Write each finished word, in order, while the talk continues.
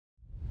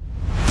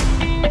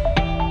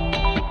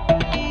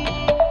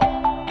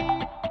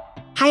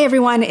Hi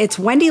everyone, it's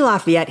Wendy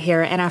Lafayette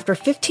here, and after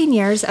 15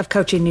 years of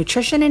coaching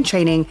nutrition and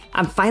training,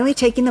 I'm finally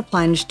taking the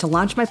plunge to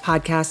launch my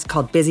podcast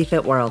called Busy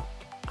Fit World.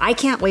 I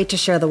can't wait to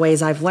share the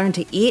ways I've learned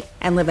to eat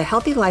and live a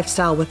healthy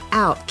lifestyle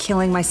without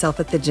killing myself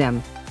at the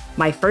gym.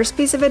 My first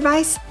piece of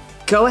advice?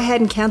 Go ahead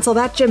and cancel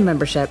that gym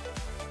membership.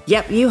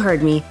 Yep, you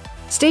heard me.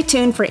 Stay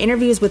tuned for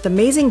interviews with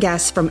amazing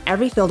guests from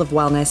every field of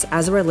wellness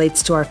as it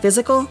relates to our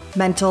physical,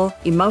 mental,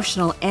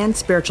 emotional, and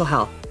spiritual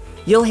health.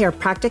 You'll hear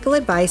practical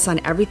advice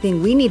on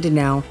everything we need to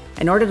know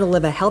in order to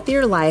live a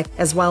healthier life,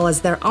 as well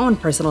as their own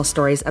personal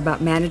stories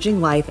about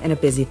managing life in a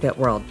busy fit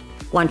world.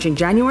 Launching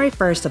January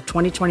 1st of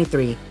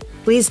 2023.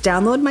 Please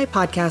download my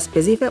podcast,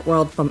 Busy Fit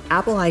World, from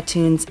Apple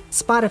iTunes,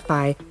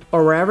 Spotify,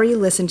 or wherever you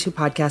listen to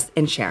podcasts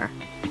and share.